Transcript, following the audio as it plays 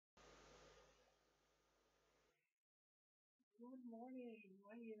morning.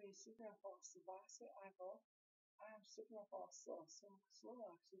 My name is Supernapostle Baksay Ivo. I am Supernapostle,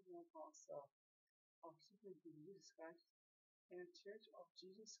 Slovak Supernapostle of Super Jesus Christ and Church of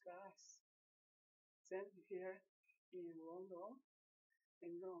Jesus Christ. Sent here in London,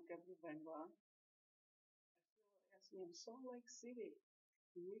 in Rome, capital of England, as well as in Salt Lake City,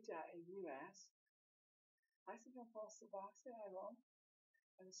 in Utah, in US. I Supernapostle Baksay Ivo,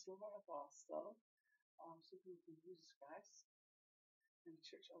 and Slovak Apostle of Super Jesus Christ and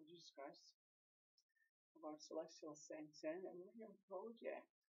Church of Jesus Christ about celestial saints and a mission project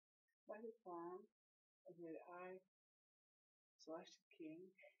by the plan that I, Celestial King,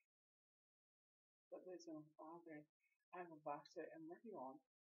 the Wisdom of Father, Ivo Baksay, and working on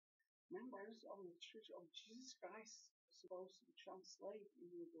members of the Church of Jesus Christ supposed to translate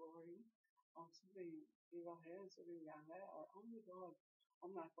into the glory of something evil heads of Yahweh or only God,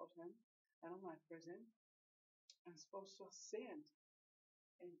 omnipotent and omnipresent, and supposed to ascend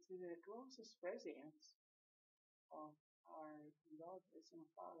into the closest presence of our God, Wisdom of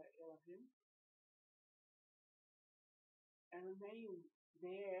Father, Elohim, and remain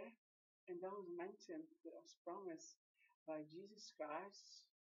there, and those mentioned as promised by Jesus Christ,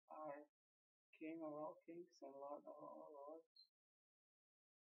 our King of all kings and Lord of all lords.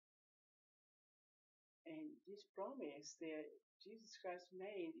 And this promise that Jesus Christ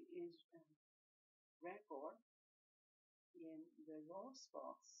made is record in the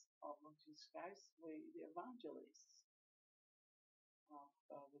Gospels of Jesus Christ with the evangelists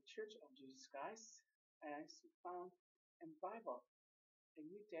of the Church of Jesus Christ, as found in the Bible, the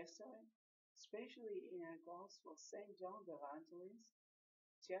New Testament, especially in the Gospel of St. John the Evangelist,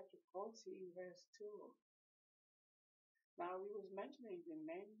 chapter 14, verse 2. Now, we was mentioning the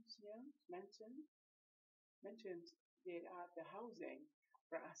mentioned that the housing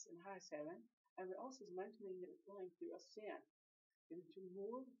for us in high seven, and we also mentioning that we're going to ascend and to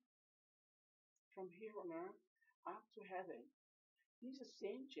move from here on earth up to heaven. This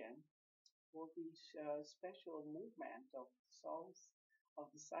ascension for this special movement of souls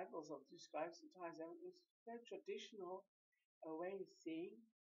of disciples of Jesus Christ in high seven is a very traditional way of seeing,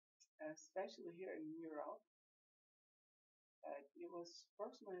 especially here in Europe. It was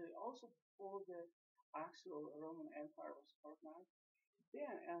personally also before the actual Roman Empire was organized.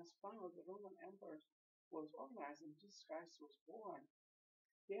 Then, as final the Roman Empire was organized and Jesus Christ was born,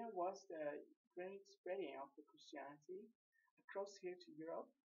 there was the great spreading of the Christianity across here to Europe,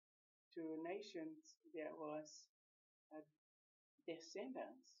 to nations that was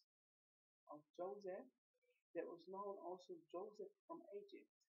descendants of Joseph, that was known also Joseph from Egypt,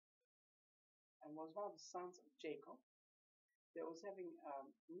 and was one of the sons of Jacob, that was having a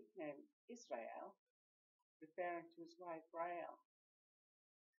nickname Israel, referring to his wife Rael.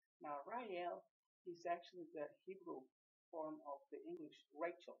 Now, Rael is actually the Hebrew form of the English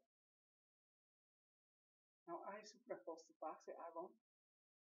Rachel. Now, I superimposed the Baksay Ivo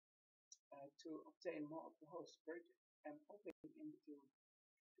to obtain more of the Holy Spirit and hoping to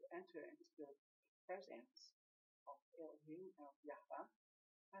enter into the presence of Elohim and of Yahweh.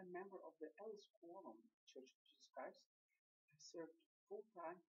 I'm a member of the Elders Quorum Church of Jesus Christ. I served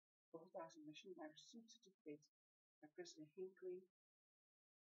full-time for 2000 mission. I received certificate by President Hinckley.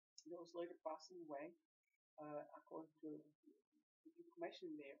 That was later passing away, according to the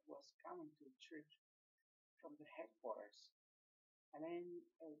information that was coming to the church from the headquarters. And then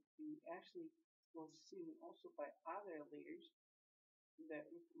we actually was receiving also by other leaders the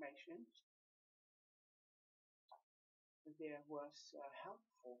information that was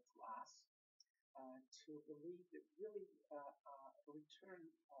helpful to us to believe that really return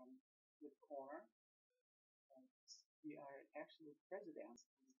the corner. We are actually presidents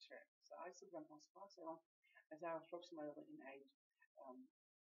of the church. So I served on Sponsor as I was approximately in age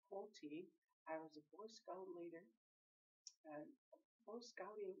 40. I was a Boy Scout leader. Boy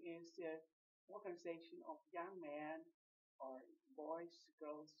Scouting is the organization of young men or boys,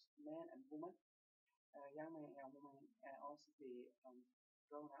 girls, men and women, young men and women, and also the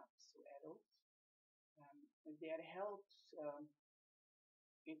grown-ups, so adults. That helps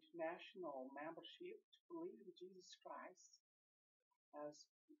international membership to believe in Jesus Christ as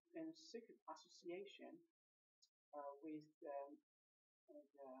in a secret association with the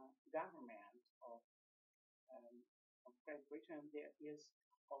government of Great Britain. That is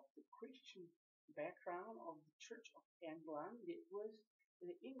of the Christian background of the Church of England. It was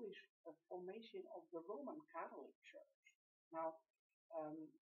the English formation of the Roman Catholic Church. Now,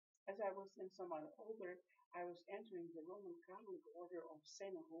 as I was then somewhat older, I was entering the Roman Catholic Order of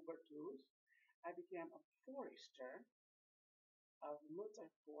St. Hubertus. I became a forester of the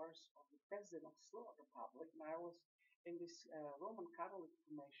military force of the President of the Slovak Republic, and I was in this Roman Catholic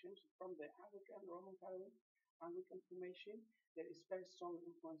formation, so from the Anglican, Roman Catholic, Anglican formation, that is very strongly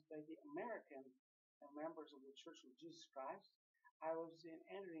influenced by the American members of the Church of Jesus Christ. I was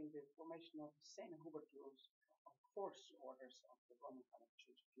entering the formation of the Saint Hubertus of Force Orders of the Roman Catholic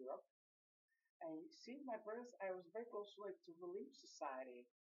Church of Europe. And since my birth, I was very close to Relief Society.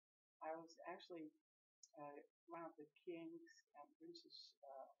 I was actually one of the kings and princes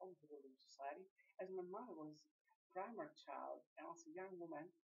of the Relief Society, as my mother was primary child and also a young woman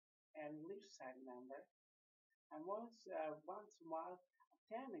and Relief Society member, and was once in a while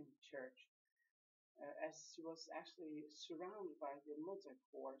attending church as she was actually surrounded by the military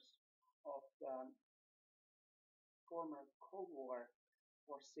force of the former Cold War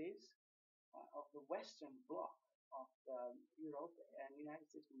forces of the Western Bloc of Europe and United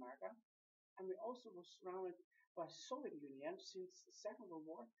States of America. And we also were surrounded by Soviet Union since the Second World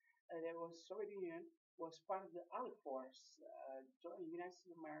War. There was Soviet Union was part of the Allied force joining United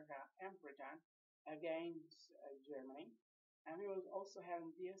States of America and Britain against Germany. And we was also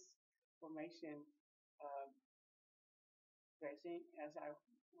having this formation uh, as I was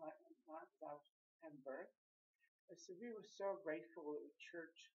at birth. So we were so grateful that the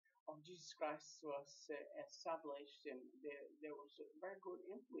Church of Jesus Christ was established, and there was a very good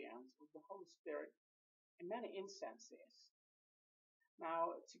influence of the Holy Spirit in many instances.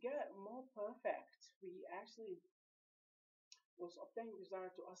 Now, to get more perfect, we actually was obtaining desire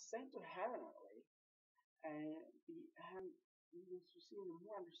to ascend to heaven early, and we was receiving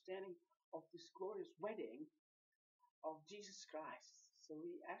more understanding of this glorious wedding of Jesus Christ. So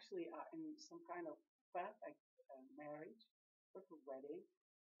we actually are in some kind of perfect marriage, perfect wedding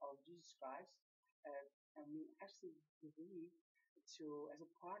of Jesus Christ, and we actually believe to, as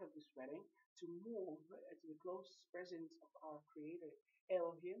a part of this wedding, to move to the closest presence of our Creator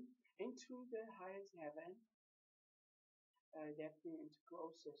Elohim into the highest heaven, definitely into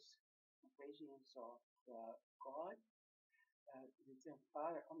closest presence of God, the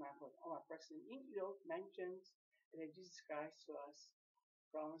Father, Omnipresent. In those mentions that Jesus Christ was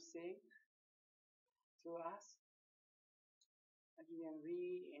promising to us. And you can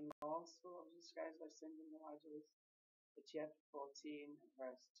read in the Gospel of Jesus Christ by St. Evangelist, chapter 14,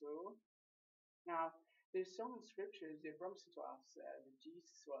 verse 2. Now, there's so many scriptures that promise to us that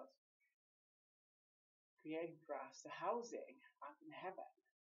Jesus was creating for us the housing up in heaven.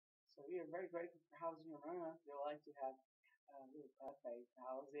 So we are very grateful for housing on earth. We like to have really perfect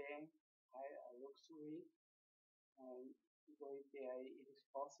housing, high luxury. We believe it is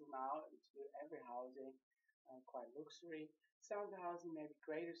possible now to every housing quite luxury. Some of the housing may be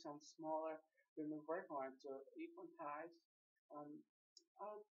greater, some smaller. We will work on to equalize.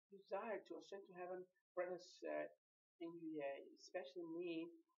 Our desire to ascend to heaven brought us in the special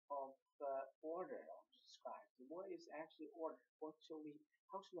need of order of Jesus Christ. What is actually order? How should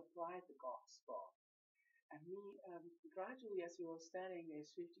we apply the gospel? And we gradually, as we were studying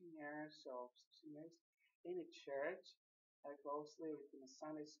these 15 years or 16 years in the church, closely within a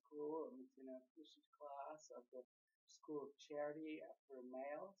Sunday school and within a Christian class of the School of Charity for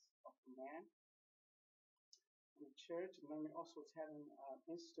males, of men, in the church, and then we also was having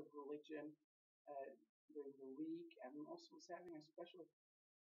Institute of Religion during the week, and we also was having a special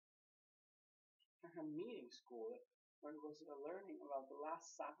meeting school where we was learning about the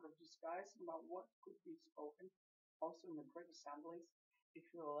Last Supper of Jesus Christ and about what could be spoken also in the great assemblies. If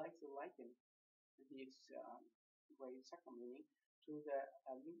you would like to liken this great sacrament meeting to the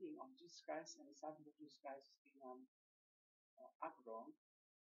meeting of Jesus Christ and the Supper of Jesus Christ in Upper Rome,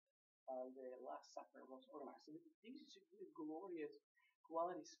 the Last Supper was organized. So this is a really glorious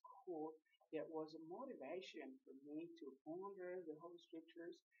quality school that was a motivation for me to ponder the Holy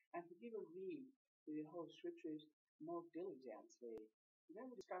Scriptures and to give a read to the Holy Scriptures more diligently. And then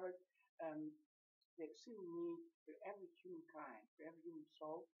we discovered the extreme need for every humankind, for every human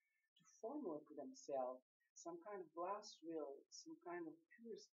soul, to formulate for themselves some kind of last will, some kind of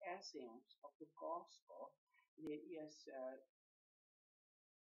purest essence of the gospel that is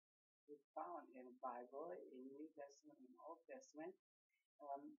found in the Bible, in New Testament, and Old Testament,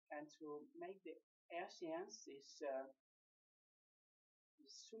 and to make the essence this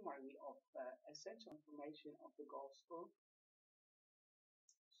summary of essential information of the gospel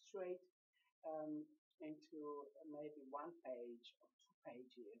straight into maybe one page or 2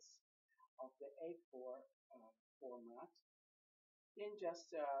 pages of the A4 format, in just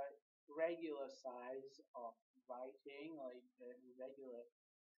a regular size of writing, like the regular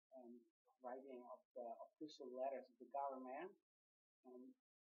writing of the official letters of the government,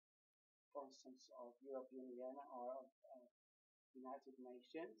 for instance, of European Union or of United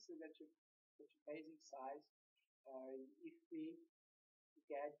Nations. So that's your basic size. If we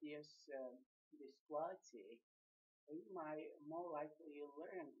get this quality, we might more likely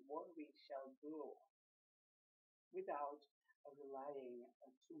learn what we shall do without relying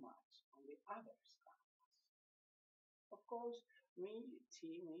too much on the others. Of course, we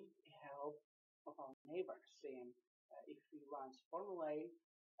need help of our neighbors, and if we once formulate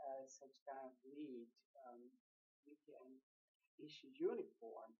such kind of need, um, we can issue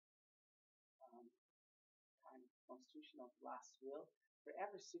uniform um, kind of constitutional last will for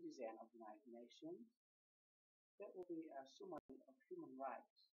every citizen of the United Nations. That will be a summary of human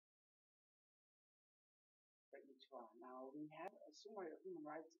rights for each one. Now we have a summary of human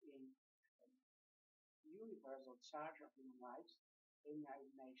rights in Universal Charter of Human Rights in the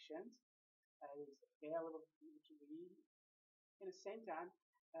United Nations. Is available for you to read. At the same time,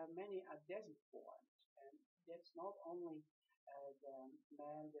 many are disinformed, and that's not only the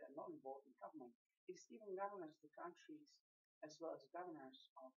men that are not involved in government. It's even governors of the countries as well as governors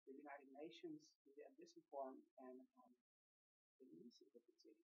of the United Nations. They are disinformed and they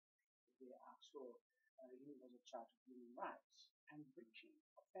misinterpreting the actual Universal Charter of Human Rights and breaching,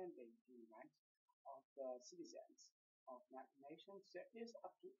 offending human rights of the citizens of the United Nations. There is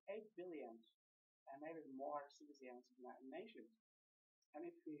up to 8 billion and maybe more citizens of the United Nations. And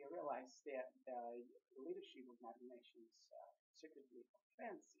if we realize that the leadership of the United Nations secretly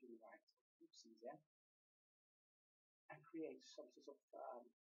offends human rights of each citizen and creates some sort of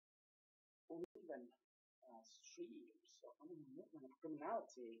uneven streams or uneven movement of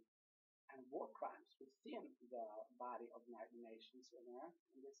criminality and war crimes within the body of the United Nations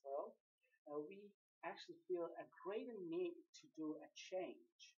in this world, we actually feel a greater need to do a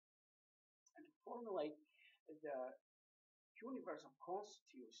change and to formulate the universal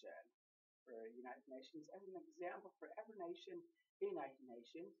constitution for the United Nations as an example for every nation in the United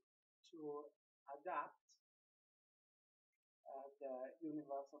Nations to adopt the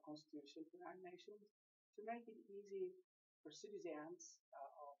universal constitution for the United Nations to make it easy for citizens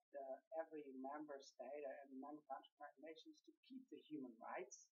of every member state and member country of the United Nations to keep the human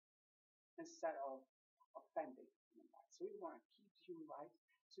rights instead of offending human rights. So we want to keep the human rights.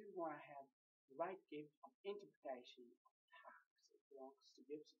 So we want to have the right gift of interpretation of text. It belongs to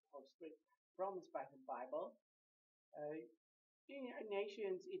gifts of the Holy Spirit promised by the Bible. In the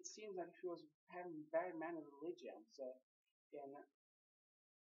nations, it seems like she was having very many religions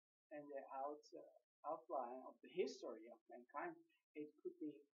in the outline of the history of mankind. It could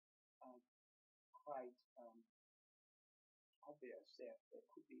be uh, quite obvious that there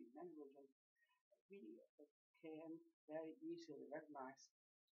could be many religions. We can very easily recognize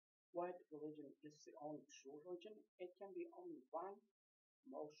what religion is the only true religion. It can be only one,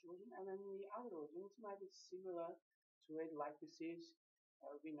 most religion, and then the other religions might be similar to it, like this is.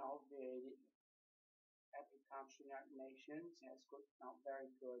 We know the every country, United Nations has got now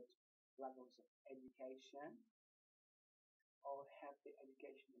very good levels of education or have the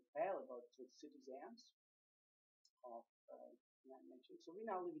education available to citizens of United Nations. So we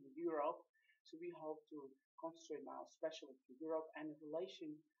now live in Europe, so we hope to concentrate now especially to Europe and the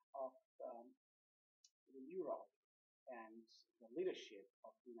relation of Europe and the leadership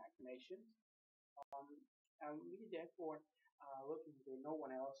of the United Nations. Um, and we therefore, looking that no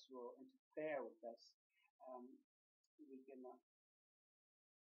one else will interfere with us, um, we can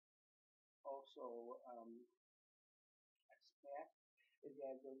also expect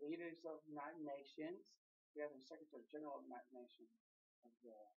that the leaders of the United Nations, we have the Secretary General of the United Nations,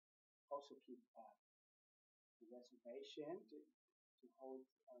 also keep the reservation to hold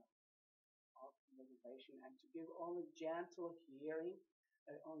reservation and to give only gentle hearing,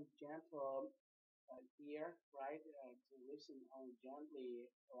 only gentle ear, right, to listen only gently,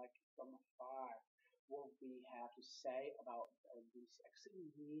 like from afar, what we have to say about this exceeding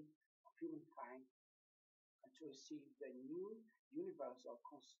need of humankind to receive the new universal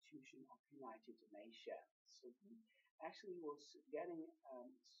constitution of United Nations. So he actually was getting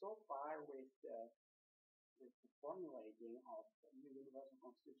so far with the formulating of the new universal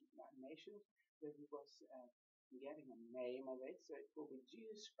constitution of United Nations that he was getting a name of it. So it will be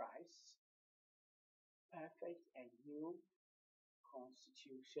Jesus Christ, perfect and new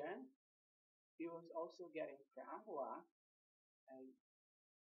constitution. He was also getting preambula, and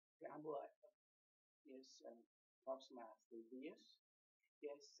preambula is approximately this.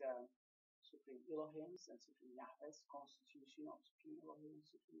 Yes, Supreme Elohim's and Supreme Yahweh's constitution of Supreme Elohim and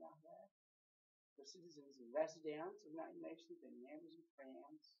Supreme Yahweh. For citizens and residents of the United Nations, their neighbors and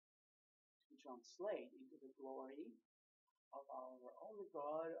friends, to translate into the glory of our only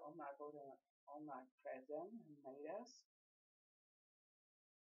God, omnipotent, omnipresent, who made us,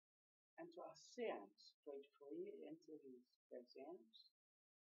 and and to ascend gratefully into His presence,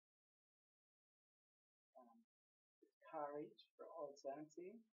 um, with courage for all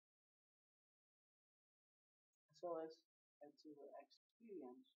eternity, as well as to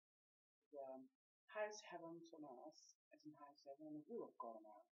experience the highest heavens on earth, as in highest heaven and the will of God on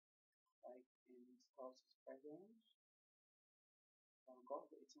earth, like in His closest presence, from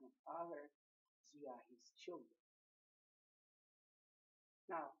God the Eternal Father, as we are His children.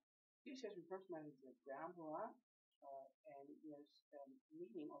 Now, this has been translated into Brahmula, and yes,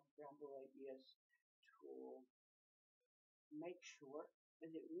 meaning of Brahmula is to make sure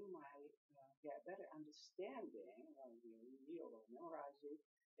that we might get better understanding when we read or memorize it,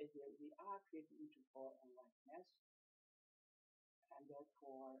 that we are created into God and likeness, and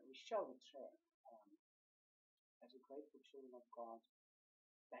therefore we shall return as a grateful children of God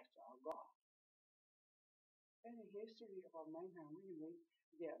back to our God. In the history of our mankind, really,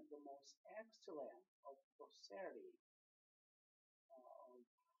 the most excellent of posterity of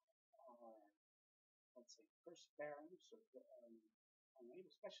our, let's say, first parents, of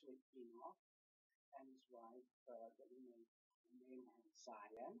especially Enoch and his wife, that we may name her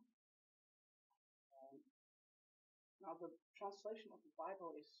Zion. Now, the translation of the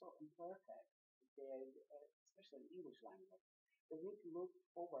Bible is so imperfect, that, especially in English language, that we need to look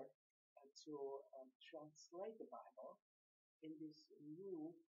forward to translate the Bible in this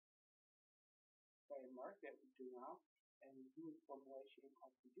new framework that we do now, and new formulation of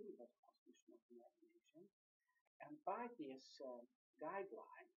the Universal Constitution of the United Nations. And by this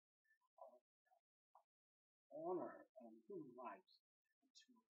guideline of honor human rights to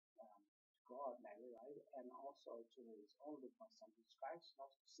God, right, and also to His only Son Jesus Christ,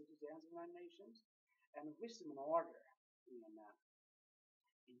 not to citizens of the United Nations, and wisdom and order in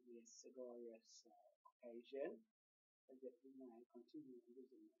this glorious occasion, that we might continue in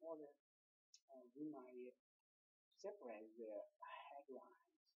wisdom and order. We might separate the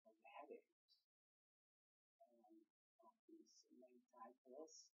headlines or the headings of these main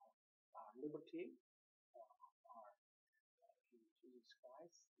titles of our liberty, of our King Jesus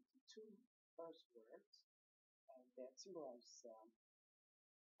Christ, into two first words that symbolize the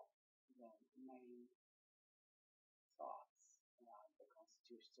main thoughts about the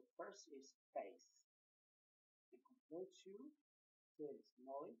Constitution. So first is faith, and virtue, there is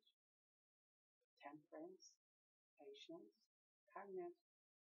knowledge, temperance, patience, kindness,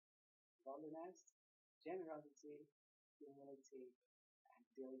 godliness, generosity, humility, and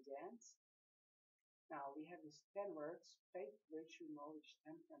diligence. Now we have these 10 words: faith, virtue, knowledge,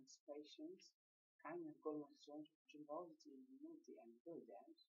 temperance, patience, kindness, godliness, generosity, humility, and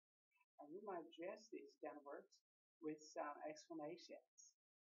diligence. And we might address these 10 words with some explanations.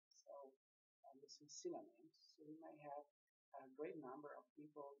 So with some synonyms. So we might have a great number of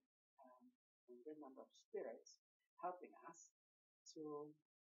people, a great number of spirits helping us to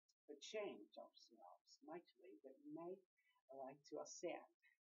change ourselves mightily, that we may like to ascend.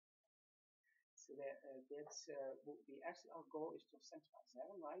 So that's would be actually our goal is to ascend to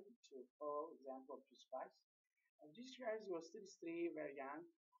heaven, right? To follow the example of Jesus Christ. Jesus Christ was 33, very young.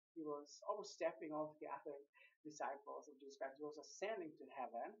 He was overstepping all the other disciples of Jesus Christ. He was ascending to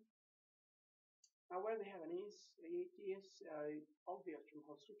heaven. Now, where the heaven is, it is obvious from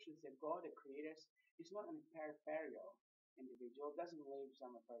all scriptures that God, the Creator, is not a peripheral individual, doesn't live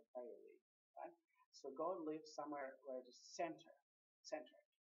somewhere peripherally, right? So God lives somewhere where the center.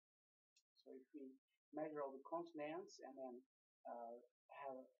 So if we measure all the continents and then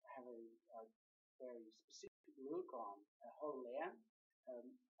have a very specific look on a whole land,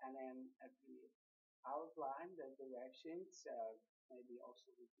 and then if we outline the directions, maybe also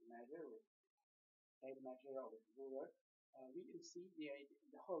with the measure, with tape measure or with ruler, we can see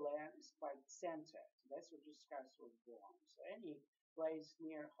the whole land is quite centered. So that's where Jesus Christ was born. So any place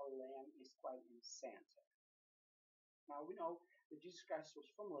near Holy Land is quite in the center. Now we know that Jesus Christ was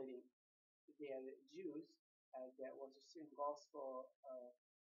formulating the Jews. That was a Syrian gospel,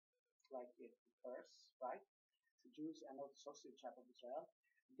 like the first, right? The Jews and also the Associate Church of Israel.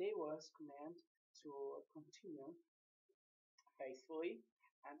 They was commanded to continue faithfully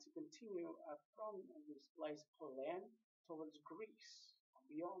and to continue from this place of land towards Greece,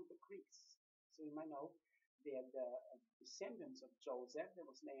 beyond the Greeks. So you might know that the descendants of Joseph, that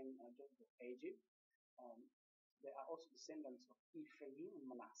was named Joseph of Egypt, there are also descendants of Ephraim and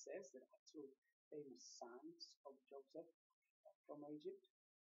Manasseh, that are two famous sons of Joseph from Egypt.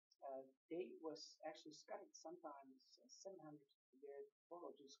 They was actually scattered sometimes 700 years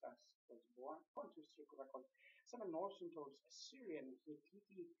before Jesus Christ was born, according to historical record. Some are northern towards Assyria and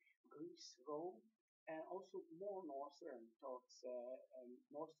Hittite, Greece, Rome, and also more northern towards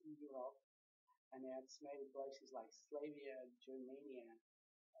Northern Europe, and it's maybe places like Slavia, Germania,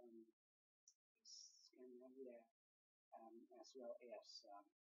 um, Scandinavia, as well as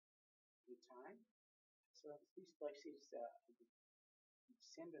Britain. So these places, the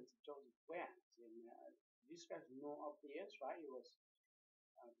descendants of Joseph went, and these guys know of this, right? It was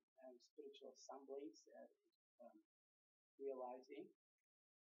spiritual assemblies um, realizing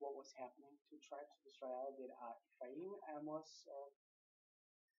what was happening to tribes of Israel that are Ephraim, and was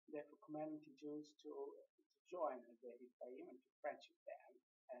therefore commanding the Jews to join the Ephraim and to friendship them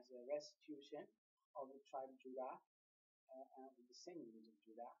as a restitution of the tribe of Judah and the descendants of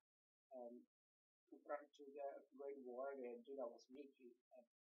Judah. Um, Compared to the Great War that Judah was making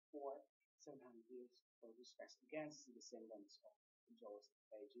for 700 years for respect against the descendants of Joseph,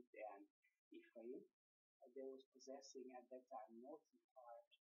 Egypt, and Ephraim. They was possessing at that time northern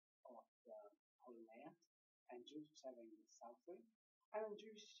part of the Holy Land, and Jews was having the southern. And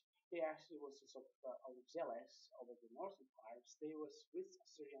Jews, they actually was sort of jealous over the northern parts. They was with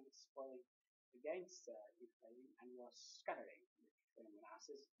Assyrians spoiling against Ephraim and was scattering the Ephraim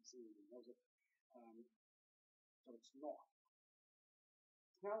Manasseh, Assyrian Joseph, towards north.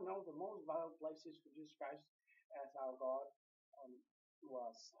 Now the most vital places for Jesus Christ as our God um,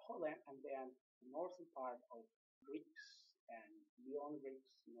 was Holland, and then the northern part of Greeks and beyond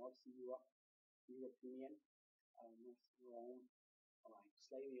Greeks, North Europe, European, North Rome, like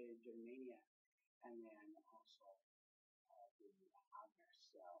Slavia, Germania, and then also the others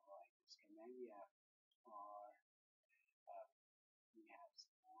like Scandinavia, or we have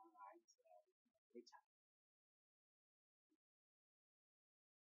more like Britain.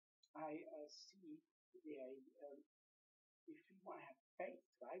 I see if we want to have faith,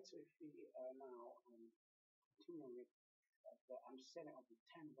 right? So if we now continue with the understanding of the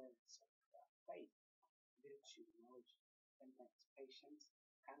 10 words of faith, virtue, knowledge, temperance, patience,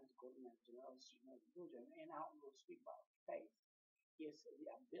 kindness, goodness, generosity, diligence, and now we'll speak about faith is the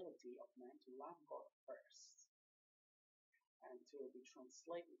ability of man to love God first and to be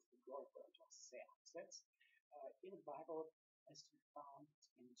translated to the glory of God to ourselves. That's in the Bible as we found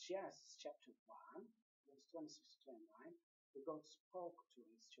in Genesis chapter 1, verse 26 to 29, that God spoke to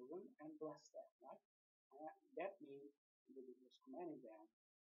his children and blessed them, right? That means that he was commanding them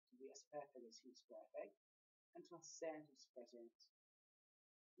to be as perfect as he is perfect and to ascend his presence.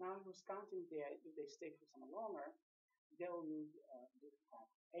 Now he was counting there, if they stay for some longer, they'll need different type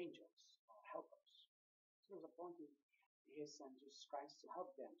of angels or helpers. So he was appointing his son Jesus Christ to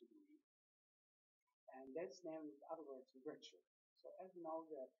help them to believe. And that's named, in other words, virtue. So as we know,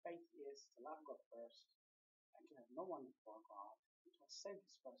 the faith is to love God first and to have no one before God, and to ascend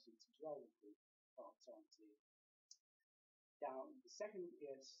his presence to dwell with you for eternity. Now, the second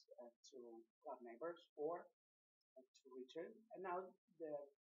is to love neighbors or to return. And now the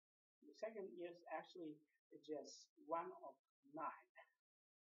second is actually just one of 9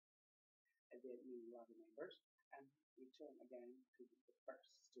 that mean love your neighbors, and return again to the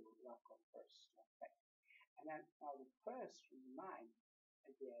first, to love God first, to have faith. And then now the first from the 9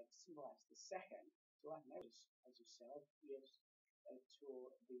 that symbolize the second, to love neighbors, as you said, is to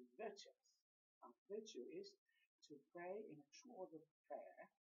be virtuous. Virtue is to pray in a true order of prayer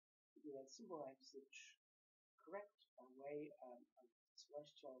that symbolizes the correct way of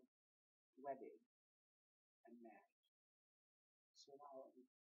celestial wedding and marriage. So now the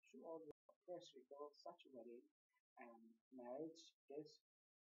true order of first we go such a wedding and marriage is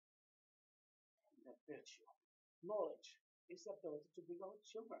the virtue. Knowledge is the ability to beget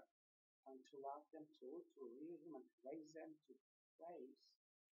children and to love them too, to rear them and to raise them, to praise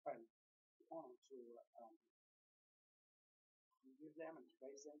and to honor, to give them and to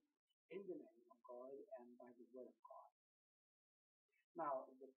raise them in the name of God and by the word of God. Now,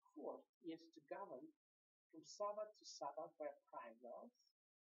 the fourth is to govern from Sabbath to Sabbath by private.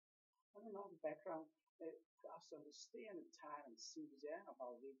 I don't know the background for us to understand the time and season of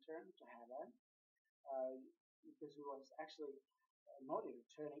our return to heaven, because we was actually not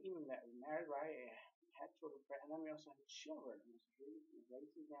returning, even that we married, right? Had children, and then we also had children, and was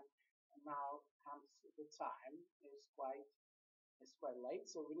raising them. And now comes the time it's quite late,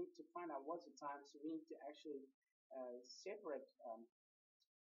 so we need to find out what's the time. So we need to actually separate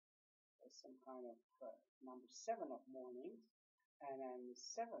some kind of number 7 of mornings, and then the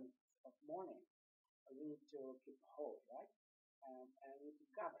 7th of morning we need to keep hold, right? And we need to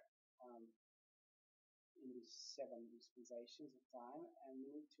gather in these 7 dispensations of time, and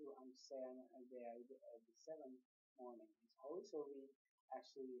we need to understand the 7th morning is holy. So we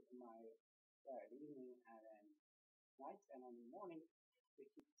actually my evening and then night, and on the morning to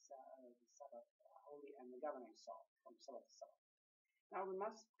keep the Sabbath holy and governing Sabbath from Sabbath to Sabbath. Now we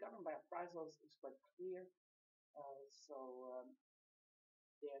must govern by appraisals is quite clear. So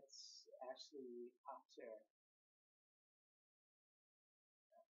that's actually after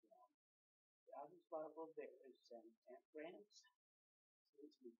the other Bible there is temperance. So it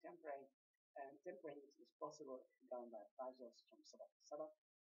needs to be temperate, and temperance is possible if you govern by appraisals from Sabbath to Sabbath.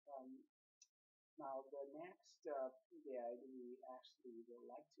 Um, Now the next that we actually would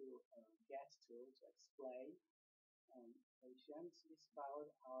like to get to explain patience is about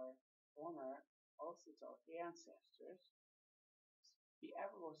our honor also to our ancestors. The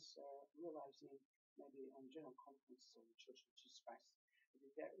ever was realizing maybe on general conference of the Church of Jesus Christ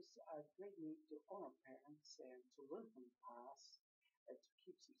that there is a great need to honor parents and to learn from the past, to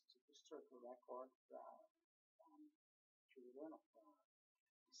keep some historical record, to learn of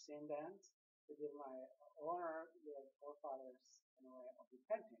descendants, that they might honor their forefathers in a way of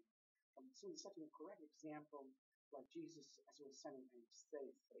repenting from sin, setting a correct example like Jesus as he was sending and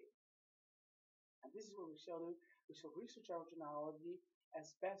steadily. And this is what we shall do. We shall research our genealogy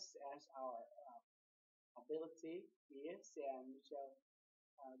as best as our ability is, and we shall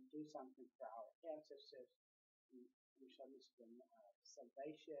do something for our ancestors. We shall listen to them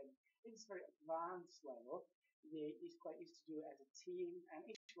salvation. It's very advanced level. It's quite easy to do as a team, and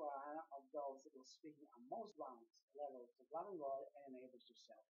each one of those that was speaking on most advanced levels of loving God and enables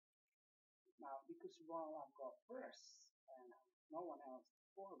yourself. Now, because we want to love God first and no one else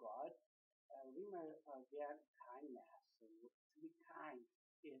before God, we may get kindness. So to be kind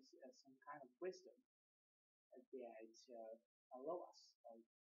is some kind of wisdom that allow us a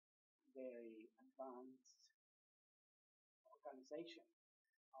very advanced organization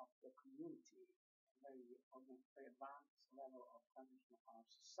of the community, a very advanced level of contribution of our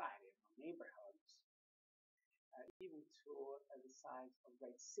society, of our neighborhoods, even to the size of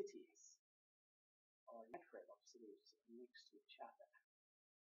great cities or network of cities next to each other.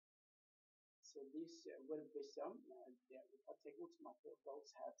 So this word of wisdom, that we take ultimately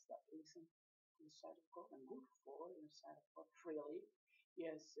those heads that listen to the side of God and good for in the side of God freely. He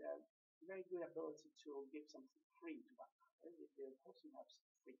has very good ability to give something free to one another. The person has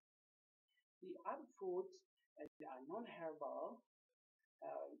free. The other foods that are non-herbal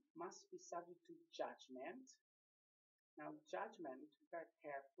must be subject to judgment. Now, judgment, very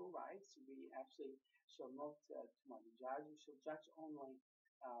careful, right? So we actually shall not too much judge. We shall judge only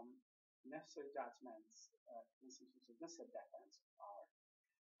necessary judgments, instances of necessary defense of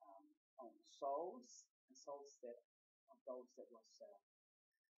our own souls, and souls that of those that was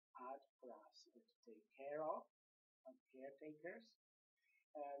hard for us to take care of caretakers.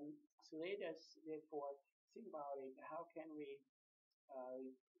 So let us therefore think about it. How can we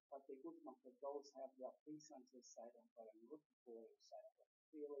partake ultimately those have their pre-senses side of God and good before the side of God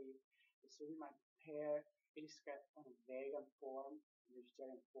clearly? So we might prepare. It is on a vegan form,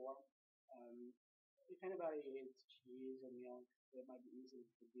 vegetarian form. If anybody eats cheese or milk, that might be easily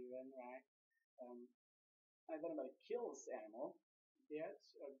forgiven, right? If anybody kills animal,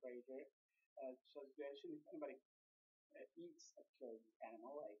 that's a greater transgression. If anybody eats a killed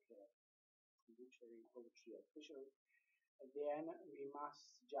animal, like butchery, poultry, or fishery, then we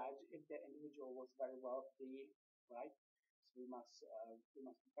must judge if the individual was very wealthy, right? So we must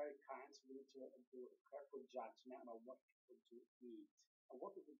be very kind. So we need to do a careful judgment about what people do eat and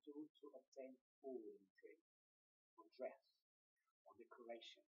what people do to obtain food and drink, or dress, or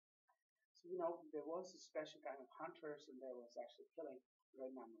decoration. So there was a special kind of hunters, and there was actually killing a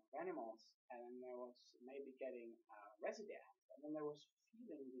great number of animals, and there was maybe getting residence, and then there was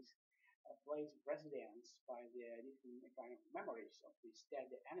feeling this place of residence by the different kind of memories of these dead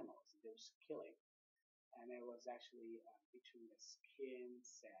animals that they were killing. And it was actually picturing the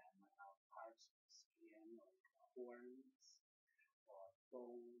skins and parts of the skin, like horns or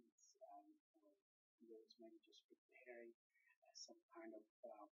bones, and those maybe just preparing some kind of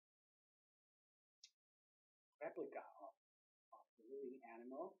replica of the living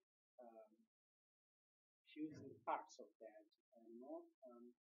animal, fusing parts of that animal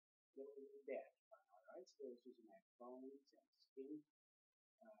that was dead. Right? So they was using like bones and skin,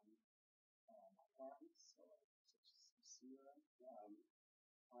 horns, so such as similar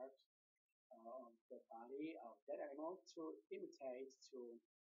parts of the body of that animal to imitate, to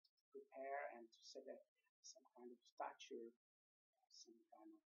prepare, and to set up some kind of statue, some kind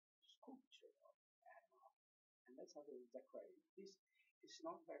of sculpture of the animal. And that's how they decorate. This is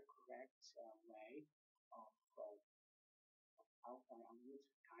not a very correct way of outline on use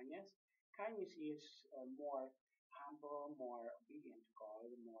of kindness. Kindness is more humble, more obedient to God,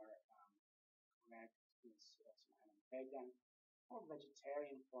 more correct, is some kind of vegan or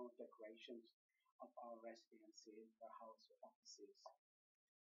vegetarian form of decorations of our residences, our house offices,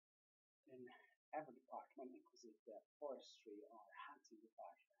 in every department, including the forestry or hunting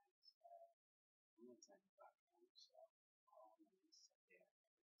departments, military departments, colonies there,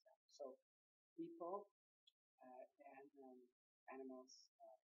 for example. So people and animals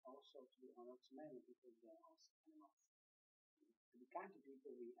also to be honored to many people, they are also animals. To be kind to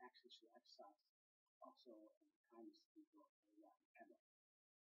people, we actually should exercise also kindness to people ever.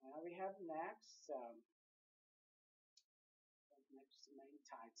 We have next main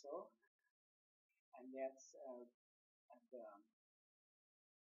title, and that's the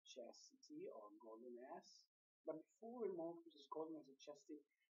chastity or godliness. But before we move to this godliness and chastity,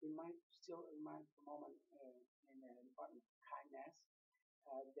 we might still remind for a moment in the department of kindness,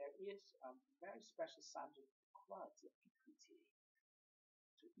 there is a very special subject, quality of equity,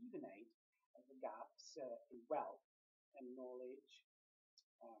 to evenate the gaps in wealth and knowledge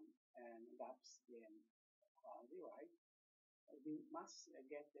and gaps in quality, right? We must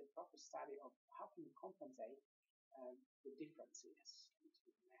get the proper study of how can we compensate the differences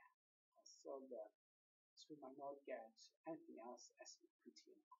between men. So we might not get anything else as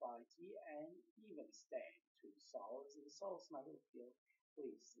equity and equality and even stay between the souls, and the souls might feel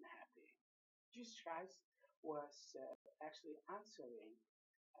pleased and happy. Jesus Christ was actually answering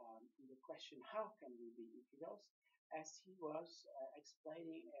the question, how can we be equals, as he was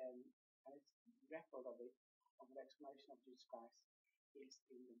explaining, and it's record of it, of the explanation of Jesus Christ is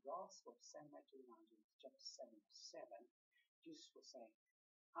in the Gospel of St. Matthew Evangel, chapter 7:7. Jesus was saying,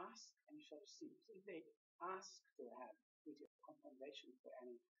 ask and you shall receive. So if they ask to have equity or compensation for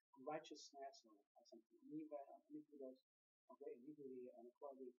any righteousness or something evil or iniquity or iniquity and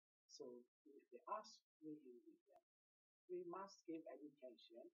equality, so if they ask, we will give them. We must give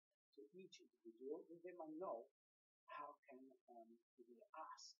education to each individual that they might know how can they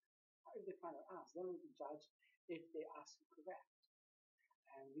ask. If they find out ask, then we can judge if they ask correct.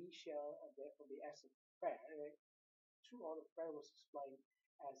 And we shall therefore be as of prayer. True order of prayer was explained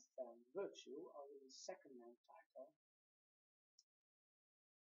as virtue, or the second main title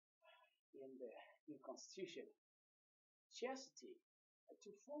in the new constitution. Chastity.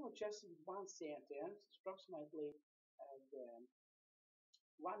 To form a chastity with one sentence is approximately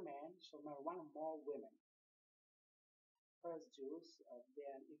one man shall marry one or more women. First Jews,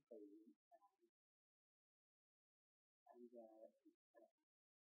 then Ephraim, and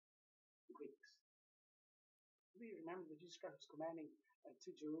Greeks. We remember that Jesus Christ was commanding to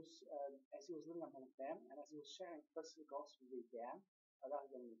Jews as he was living among them and as he was sharing first the gospel with them rather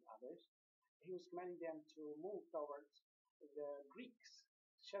than with others. He was commanding them to move towards the Greeks,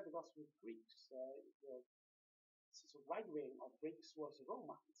 share the gospel with Greeks. The right wing of Greeks was the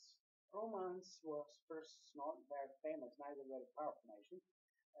Romans. Romans was first not very famous, neither very powerful nation,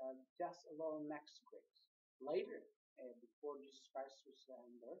 just alone next to Greeks. Later, before Jesus Christ was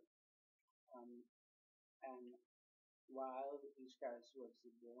birth, and while Jesus Christ was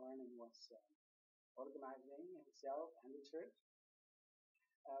born and was organizing himself and the church,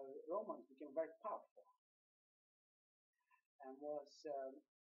 Romans became very powerful and was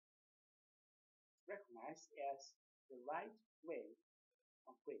recognized as the right way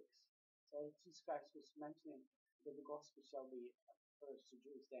of Greeks. So Jesus Christ was mentioning that the gospel shall be first to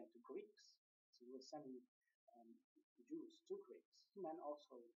Jews, then to Greeks. So he was sending Jews to Greeks. He meant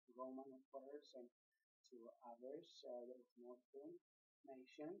also Roman first and to others, that was northern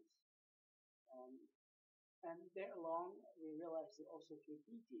nations. And there along, we realized that also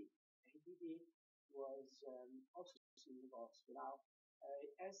Hididi was also in the gospel. Now,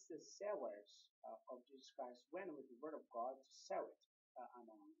 as the sellers of Jesus Christ went with the word of God to sell it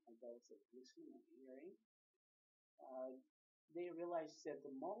among those that listening and hearing, they realized that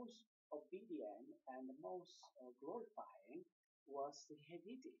the most obedient and the most glorifying was the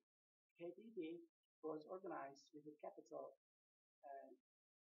Hididi. Hididi was organized with the capital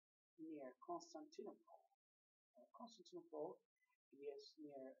near Constantinople. Constantinople is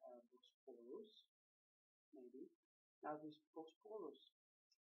near Bosporus, maybe. Now, this Bosporus,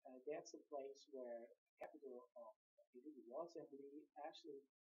 that's a place where the capital of Italy was, and we actually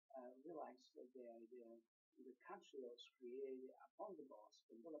realized that the country was created upon the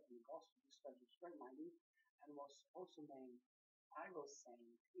gospel, developed the gospel. This country was very mighty and was also named Ivo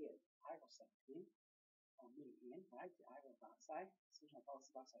Baksay, or meaning right? Ivo Baksay, Baksay, in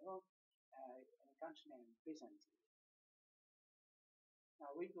a country named Byzantine.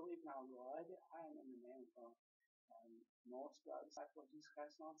 Now we believe in our Lord. I am in the name of most disciple of Jesus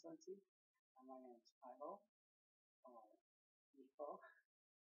Christ nonsense. And my name is Ivo, or Ivo,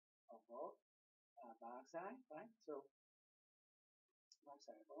 or both, Baksay, right? So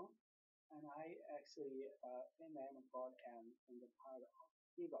Ivo, and I actually in the name of God am in the part of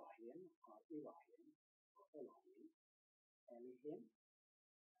Ibrahim or Ibrahim or Elohim, Elohim.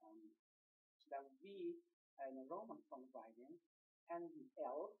 Um, so that would be in the Roman form of writing, and the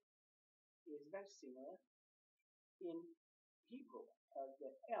L is very similar in Hebrew.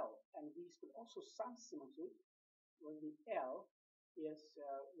 The L and these could also sound similar to it, when the L is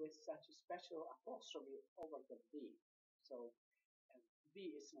with such a special apostrophe over the V. So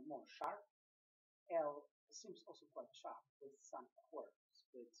V is more sharp. L seems also quite sharp with some quirks,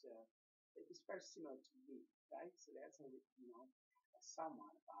 but it's very similar to V, right? So that's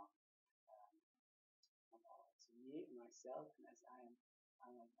somewhat about me and myself, and as I am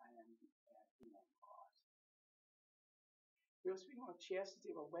God. We were speaking about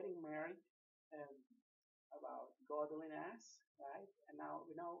chastity, about wedding marriage, um, about godliness, right? And now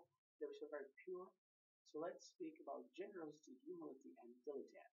we know that we are very pure. So let's speak about generosity, humility, and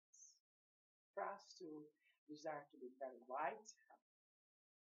diligence. For us to desire to be very right,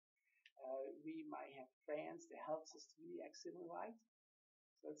 we might have friends that helps us to be exceedingly right.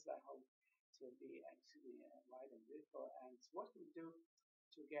 So it's like how to be actually right and beautiful. And what we do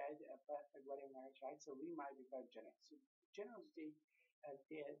to get a perfect wedding marriage, right? So we might be very generous. So generosity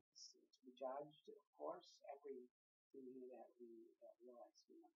is to be judged, of course. Every thing that we realize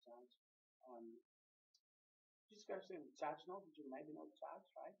we not judge. Just goes to judge, not that you maybe not judge,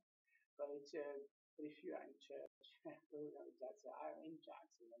 right? But if you are in church, we're going to judge. So I'm in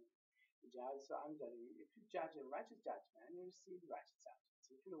church, so judge. So I'm judging. If you judge a righteous judgment, you receive righteous judgment.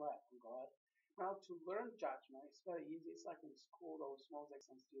 So if you learn from God, now to learn judgment, it's very easy. It's like in school, those most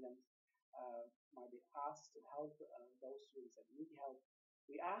excellent students might be asked to help those students that need help.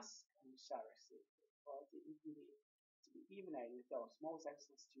 We ask and we shall receive. Equality, equity, to be even with those most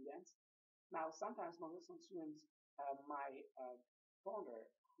excellent students. Now, sometimes most excellent students might wonder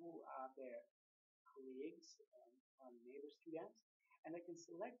who are their colleagues or neighbor students, and they can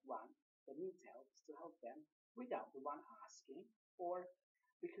select one that needs help to help them without the one asking, or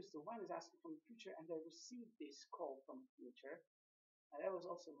because the one is asking from the future and they receive this call from the future. And that was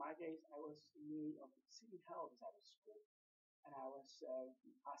also my case. I was in need of receiving help as I was school, and I was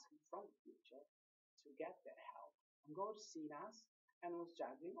asking from the future to get that help. And God seen us and was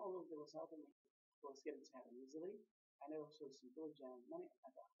judging, although there was helping me, was getting to heaven easily, and there was also some diligence, many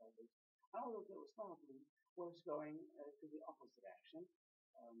other others. And although there was none of me, was going to the opposite direction.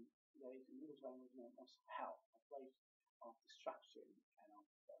 That is, it was going with most hell, a place of destruction and of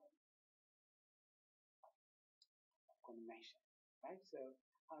condemnation. Right? So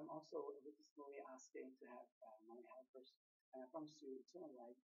I'm also religiously asking to have my helpers, and I promise you eternal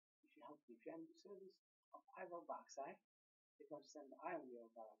life if you help me. If you are in the service of Ivo Baksay, if you understand that I am your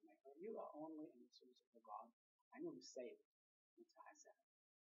God maker, you are only in the service of the God, and you'll be saved into Isaiah.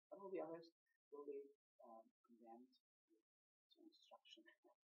 But all the others will be condemned to instruction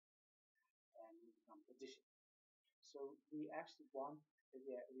and will become perdition. So we actually want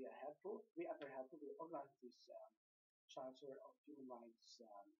that we are helpful. We are very helpful. We organize this Charter of Human Rights,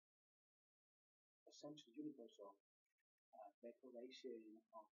 essentially universal declaration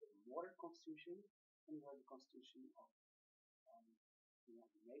of the modern constitution and the constitution of the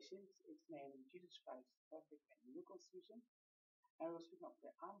United Nations. It's named Jesus Christ Perfect and New Constitution. And we're speaking of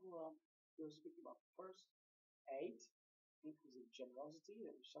preamble. We're speaking about first 8, inclusive generosity,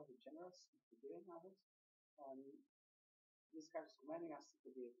 that we shall be generous in forgiving others. This God is commanding us to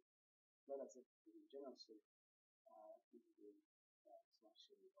forgive, let us forgive generously and forgive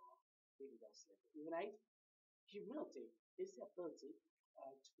especially or even those that even 8. Humility is the ability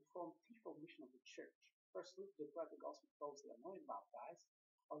to perform threefold mission of the church. Firstly, to declare the gospel to those that are not baptized,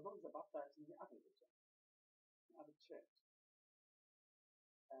 or those that are baptized in the other religion, the other church.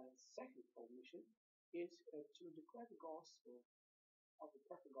 Second fold mission is to declare the gospel of the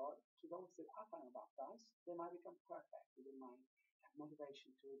perfect God to those that are finally baptized. They might become perfect. They might have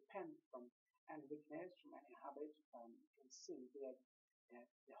motivation to repent from any weakness, from any habit, from sin that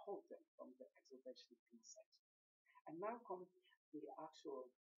hold them from the exaltation of innocence. And now comes the actual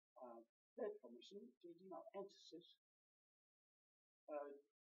third formation, emphasis.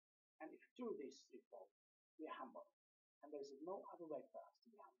 And if you do this threefold, we are humble. And there is no other way for us to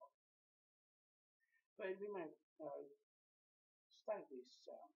be humble. But we might study this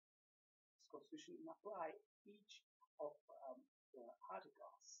constitution and apply each of the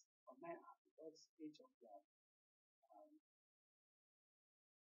articles, or main articles, each of the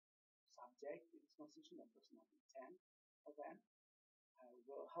subject in this constitution, that was number 10 of them,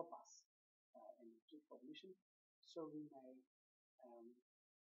 will help us in the threefold mission, so we may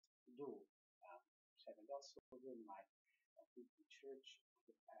do 7 gospel, we might the church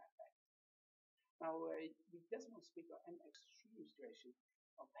the perfect. Now, we doesn't want to speak of an extreme situation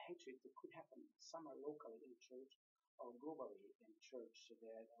of hatred that could happen somewhere locally in church or globally in church, so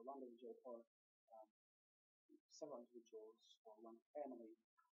that one individual or um, several individuals or one family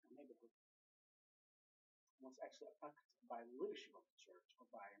or neighborhood was actually affected by the leadership of the church or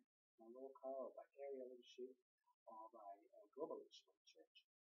by local or by area leadership or by global leadership of the church.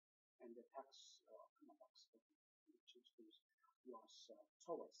 And the tax attacks of the church was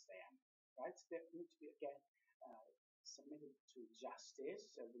towards them. Right? So they need to be again submitted to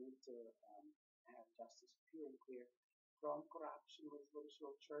justice. So we need to have justice pure and clear from corruption with leadership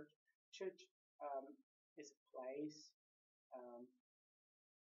of church. Church is a place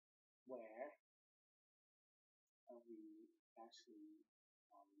where we actually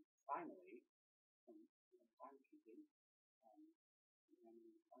finally, timekeeping, when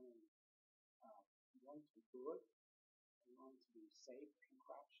we finally want to be good, we want to be safe from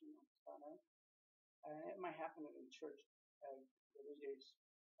corruption on this planet. It might happen in church religious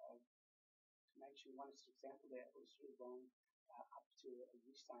to mention one example that was really wrong up to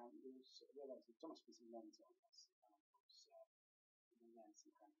this time. It was realized that Thomas was immense on us. Was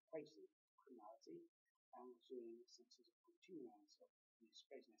some kind of crazy criminality and was doing some sort of continuance of these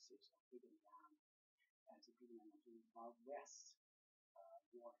crazinesses of beating down as a beginning of the Wild West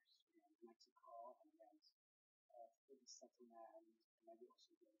wars in Mexico and against the settlement and maybe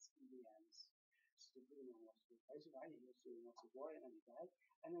also against Indians. So the beginning was really crazy, right? He was doing lots of war and then he died.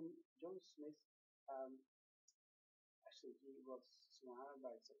 And then John Smith, actually he was surrounded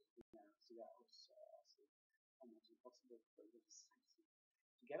by such criminals, so that was almost impossible for him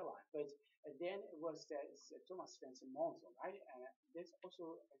to get alive. But then it was Thomas Spencer Monson, right? There's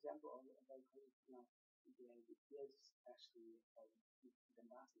also an example of a very crazy criminal is actually the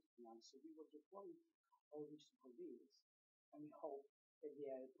masses now. So we were deploying all these to police, and we hope that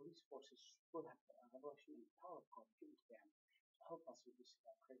the police forces will have a revolutionary power of God given to them to help us with this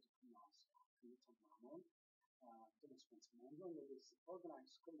crazy criminals commit on Mammon. Thomas Spencer Monson, with this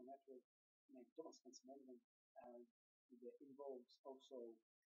organized criminal network named Thomas Spencer Monson, that involves also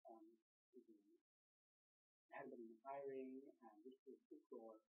the handling hiring and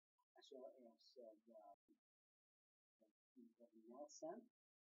folklore, as well as Nelson,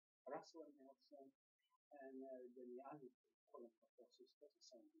 Russell and Nelson, and then the other important forces,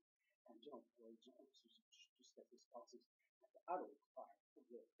 and John officers to set these policies at the adult part of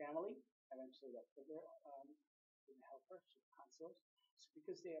the family, eventually that further with the helpers, counselors. So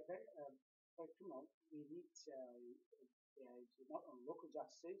because they are very criminal, we need not only local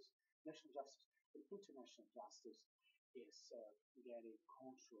justice, national justice, but international justice is getting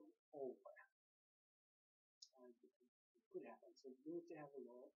control over. It could happen. So we need to have a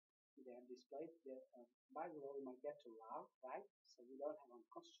law that displayed that by the law we might get to law, right? So we don't have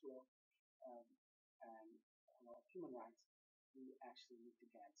unconstitutional law and of human rights. We actually need to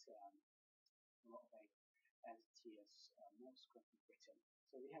get law of as it is most correctly written.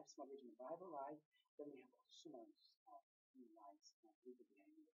 So we have some written in the Bible, right? Then we have also summaries of human rights and legal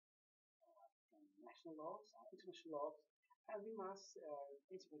behavior from national laws, international laws, and we must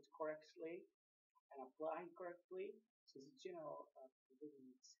interpret correctly and apply correctly. So the general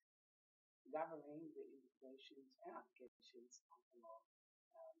provisions governing the interpretations and applications of the law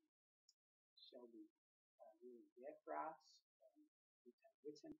shall be really there for us,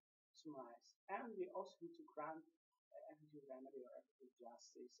 written, summarized, and we also need to grant equitable remedy or equitable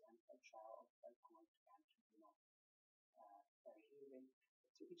justice and fair trial of fair court and tribunal fair hearing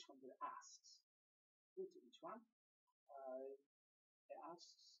to each one that asks. To each one, it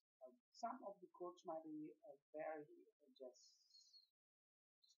asks. Some of the courts might be very just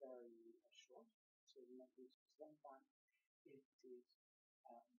very short, so we might use one time if it is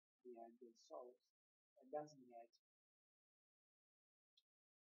the source doesn't yet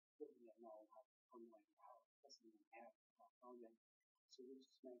know how to formulate power, doesn't even have a problem. So we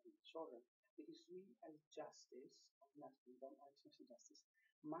just make it shorter because we as justice, international justice,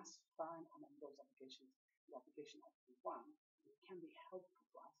 must find among those applications the application of the one that can be helpful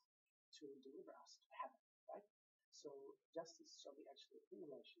to us to deliver us to heaven, right? So justice shall be actually in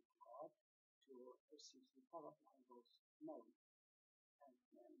relation to God, to receive the power of the Holy Ghost knowing and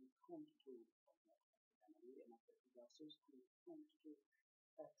with whom to do family and affect justice, with whom to do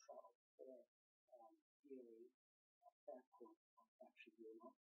fair trial, fair hearing, fair court, or fair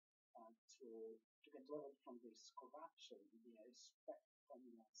tribunal, to get delivered from this corruption, the respect from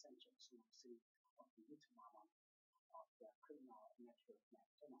the essential supremacy of the Utah of the criminal network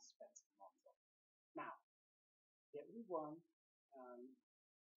named Thomas Spencer Monson. Now, the only one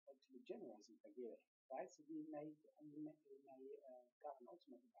to be generous in forgiving, right? So we may God an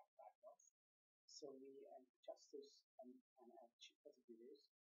ultimate about us. So we justice and persecutors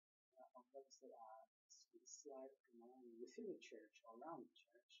of those that are slight criminality within the church or around the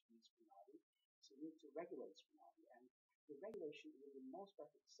church is criminality. So we need to regulate criminality, and the regulation will be most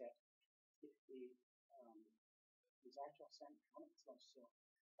perfectly set if the um, desire to ascend comes also,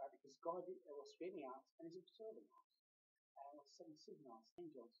 right? Because God was creating us and is observing us, and was sending signals,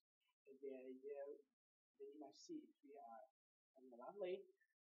 angels, that you might see if we are lovely,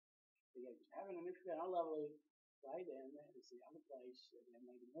 they get into heaven, and if we are lovely, right, then it's the other place, there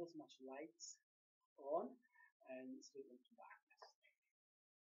may be not as much lights on, and it's into darkness,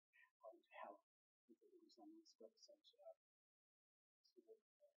 or into hell. Someone's got such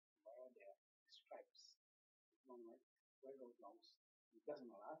where are the stripes? One word, where God goes, it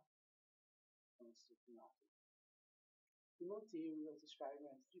doesn't allow, and it's to penalty. Timothy was describing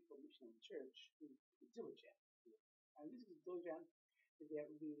as threefold mission of the church in diligent. And this is diligent that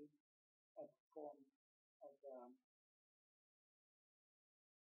we perform the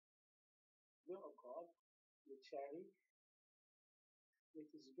will of God with charity,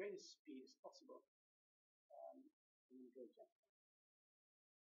 with as greatest speed as possible, and diligent.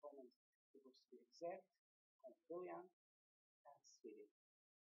 Performance is supposed to be exact, and brilliant, and speedy.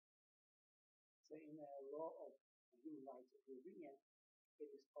 So in the law of human rights of the Union, it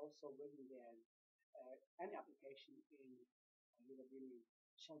is also written that any application in the European Union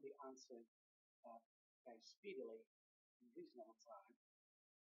shall be answered very speedily in reasonable time.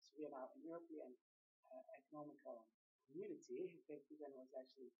 So we are now in European economical community. In fact, Britain was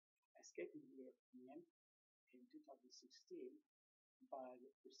actually escaping the European Union in 2016, but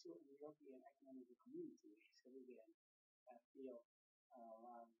we're still in the European economical community. So we can feel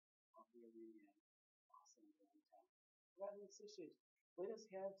love of the European Union awesome at one time. Brothers and sisters, let us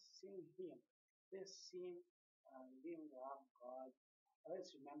have seen Him. Let us see living the love of God. Let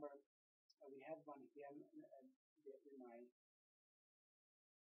us remember we had one hymn that we might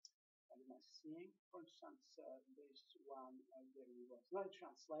sing. For instance, there's one that we was not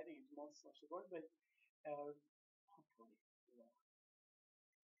translating into most of the word, but hopefully it will.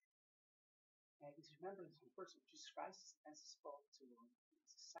 It's remembrance of the person of Jesus Christ as he spoke to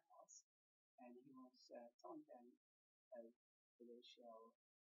his disciples, and he was telling them that they shall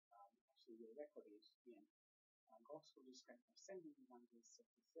actually the record is in Gospel Jesus Christ of St. Evangelist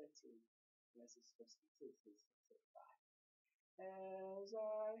chapter 13, verses 52 through 35. As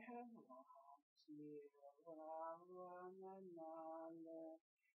I have walked here one another,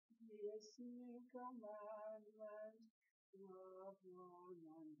 this new commandment, love one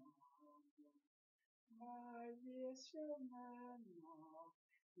another. By this shall men know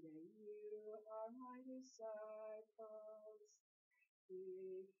that you are my disciples,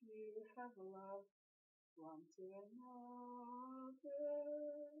 if you have love one to another.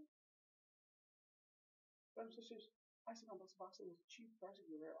 Brothers and sisters, Ivo Baksay was the chief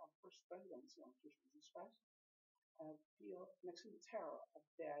persecutor of the first presidency of Jesus Christ. Feel an extreme terror of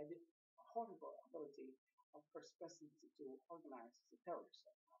the horrible ability of first presidency to organize the terrorists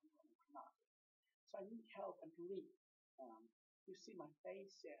of Roman criminality. So I need help and relief. You see my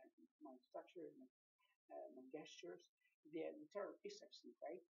face, my stature, my gestures. The terror is actually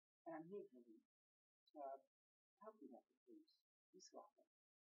great, and I need relief. Help me with it, please. Please help me.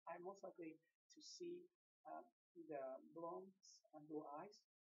 I'm most likely to see the blonde and blue eyes.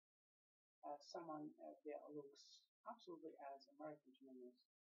 Someone that looks absolutely as American to me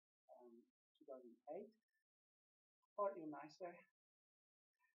as 2008, or even nicer.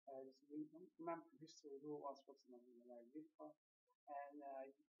 Remember from history who was approximately very beautiful, and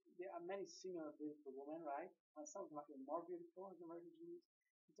there are many similar beautiful women, right? Some of them are even more beautiful as American Jews.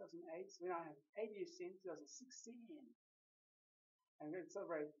 2008. So we now have 8 years since 2016. And we're going to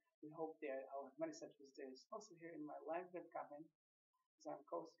celebrate. We hope that I'll have many such visitors also here in my live web cabin, as I'm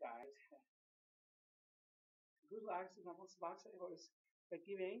Coast Guide. Good lives in Ivo Baksay was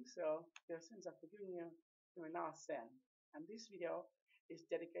forgiving, so your sins are forgiven you, you will not sin. And this video is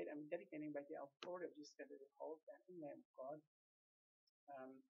dedicated, I'm dedicating by the authority of Jesus Christ, the whole and in the name of God,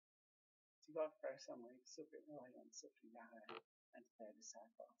 to God first, and like super and super and to their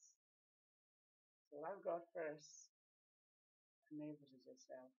disciples. So love God first, and neighbors as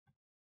yourself.